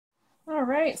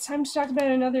Alright, it's time to talk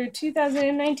about another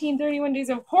 2019 31 Days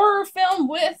of Horror film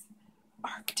with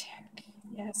Arctic.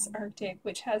 Yes, Arctic,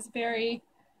 which has the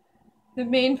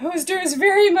main poster is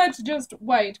very much just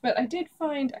white, but I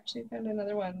found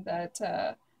another one that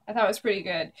I thought was pretty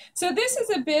good. So this is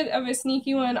a bit of a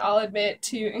sneaky one, I'll admit,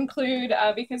 to include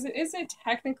because it isn't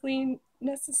technically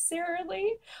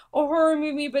necessarily a horror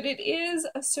movie, but it is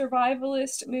a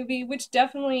survivalist movie, which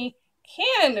definitely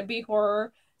can be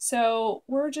horror. So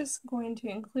we're just going to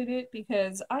include it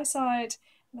because I saw it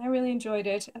and I really enjoyed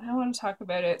it and I want to talk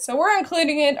about it. So we're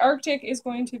including it. Arctic is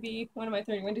going to be one of my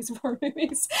 31 Days of Horror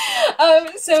movies.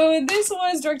 So this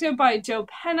was directed by Joe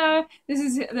Penna. This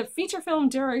is the feature film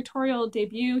directorial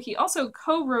debut. He also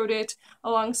co-wrote it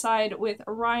alongside with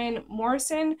Ryan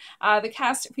Morrison. The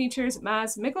cast features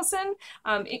Mads Mikkelsen.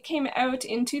 It came out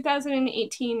in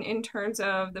 2018 in terms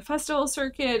of the festival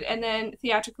circuit, and then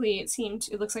theatrically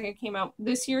it looks like it came out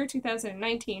this year,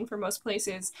 2019, for most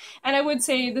places. And I would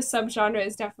say the subgenre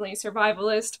is definitely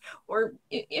survivalist or,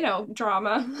 you know,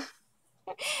 drama.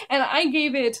 And I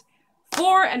gave it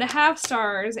 4.5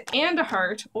 stars and a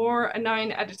heart, or a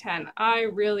 9 out of 10. I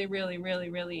really, really, really,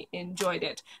 really enjoyed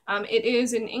it. It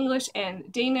is in English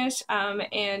and Danish,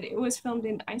 and it was filmed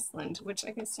in Iceland, which I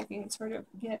guess you can sort of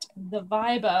get the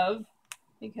vibe of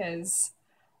because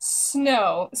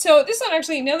snow. So this one,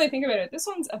 actually, now that I think about it, this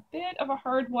one's a bit of a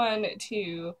hard one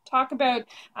to talk about.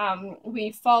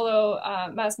 We follow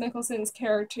Mads Mikkelsen's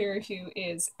character, who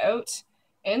is out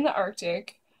in the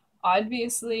Arctic,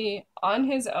 obviously on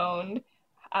his own,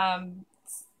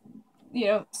 you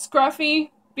know, scruffy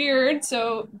beard,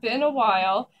 so been a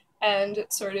while, and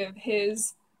sort of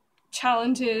his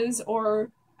challenges, or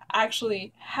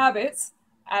actually habits,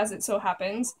 as it so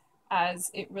happens,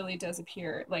 as it really does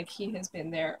appear like he has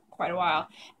been there quite a while.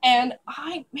 And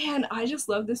I just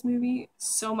love this movie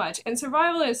so much. And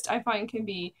survivalist, I find, can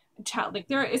be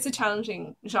it's a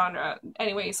challenging genre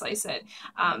any way you slice it.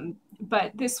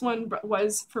 But this one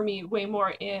was, for me, way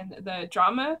more in the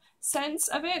drama sense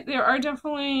of it. There are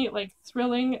definitely like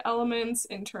thrilling elements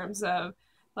in terms of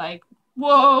like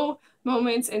whoa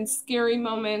moments and scary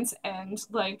moments and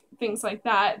like things like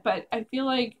that, but I feel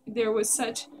like there was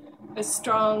such a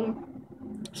strong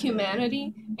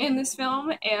humanity in this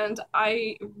film, and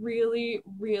I really,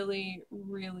 really,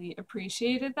 really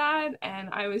appreciated that. And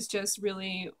I was just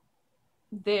really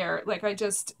there. Like, I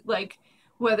just, like,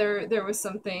 whether there was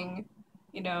something,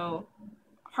 you know,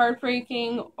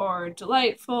 heartbreaking or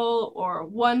delightful or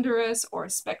wondrous or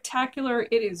spectacular,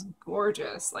 it is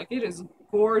gorgeous. Like, it is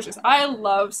gorgeous. I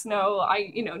love snow.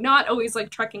 Not always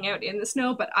like trekking out in the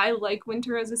snow, but I like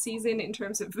winter as a season in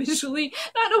terms of visually,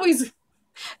 not always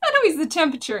the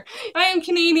temperature. I am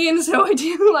Canadian, so I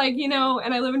do like, and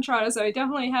I live in Toronto, so I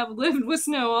definitely have lived with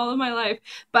snow all of my life,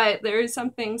 but there is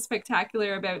something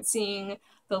spectacular about seeing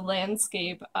the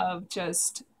landscape of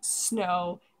just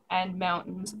snow and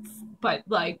mountains, but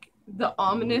like the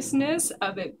ominousness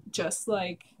of it, just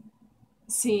like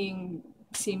seeming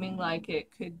like it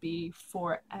could be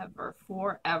forever.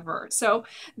 So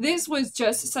this was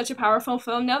just such a powerful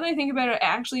film. Now that I think about it, I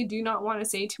actually do not want to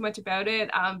say too much about it,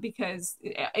 because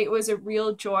it was a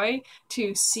real joy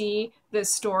to see the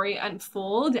story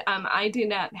unfold. I did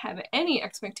not have any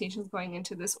expectations going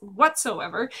into this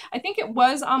whatsoever. I think it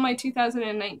was on my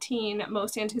 2019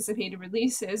 most anticipated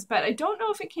releases, but I don't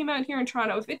know if it came out here in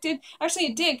Toronto. If it did, actually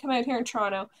it did come out here in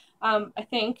Toronto. I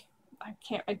think.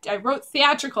 I wrote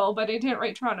theatrical, but I didn't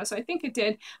write Toronto, so I think it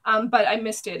did, but I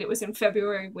missed it. It was in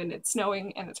February when it's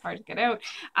snowing and it's hard to get out,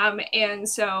 and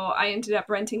so I ended up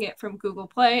renting it from Google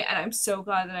Play, and I'm so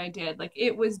glad that I did. Like,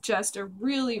 it was just a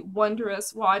really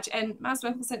wondrous watch, and Mads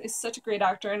Mikkelsen is such a great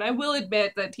actor, and I will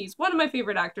admit that he's one of my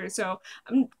favorite actors, so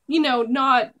I'm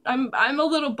a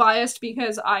little biased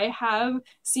because I have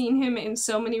seen him in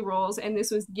so many roles, and this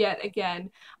was yet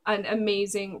again an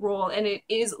amazing role. And it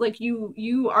is like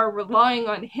you are relying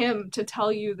on him to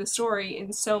tell you the story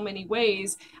in so many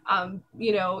ways,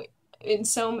 in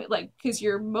so, like, because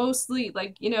you're mostly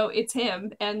like, it's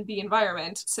him and the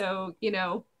environment, so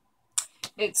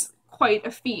it's quite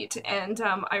a feat. And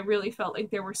I really felt like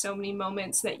there were so many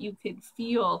moments that you could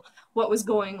feel what was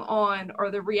going on, or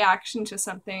the reaction to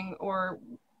something, or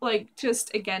like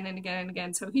just again and again and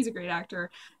again. So he's a great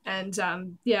actor. And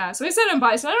yeah, so I said I'm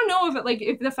biased. I don't know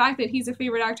if the fact that he's a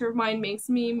favorite actor of mine makes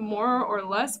me more or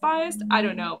less biased. I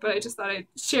don't know, but I just thought I'd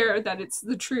share that it's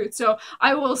the truth. So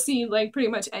I will see like pretty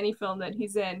much any film that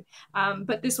he's in.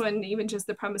 But this one, even just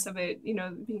the premise of it,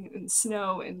 being in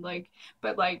snow and like,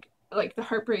 but like like the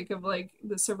heartbreak of like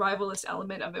the survivalist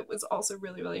element of it was also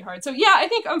really, really hard. So yeah, I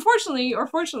think unfortunately, or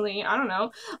fortunately, I don't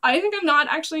know, I think I'm not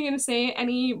actually going to say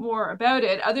any more about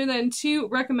it other than to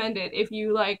recommend it if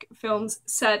you like films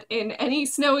set in any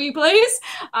snowy place,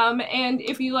 and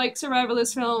if you like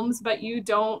survivalist films but you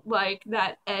don't like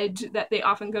that edge that they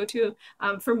often go to.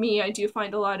 For me, I do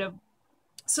find a lot of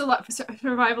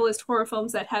survivalist horror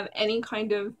films that have any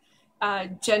kind of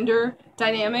gender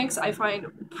dynamics, I find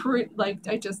like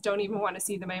I just don't even want to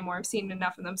see them anymore. I've seen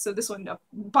enough of them, so this one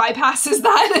bypasses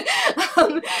that.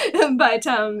 But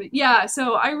yeah,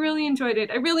 so I really enjoyed it.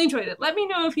 I really enjoyed it. Let me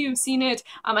know if you've seen it.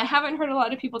 I haven't heard a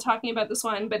lot of people talking about this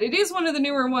one, but it is one of the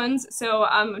newer ones, so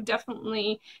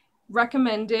definitely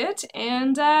recommend it.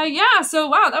 And yeah, so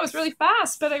wow, that was really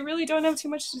fast, but I really don't have too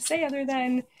much to say other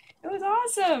than it was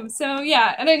awesome. So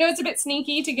yeah, and I know it's a bit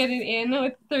sneaky to get it in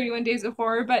with 31 Days of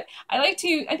Horror, but I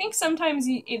think sometimes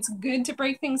it's good to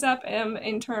break things up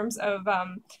in terms of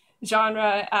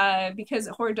genre, because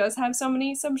horror does have so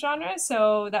many subgenres,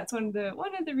 so that's one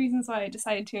of the reasons why I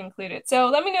decided to include it. So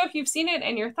let me know if you've seen it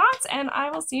and your thoughts, and I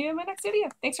will see you in my next video.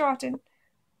 Thanks for watching.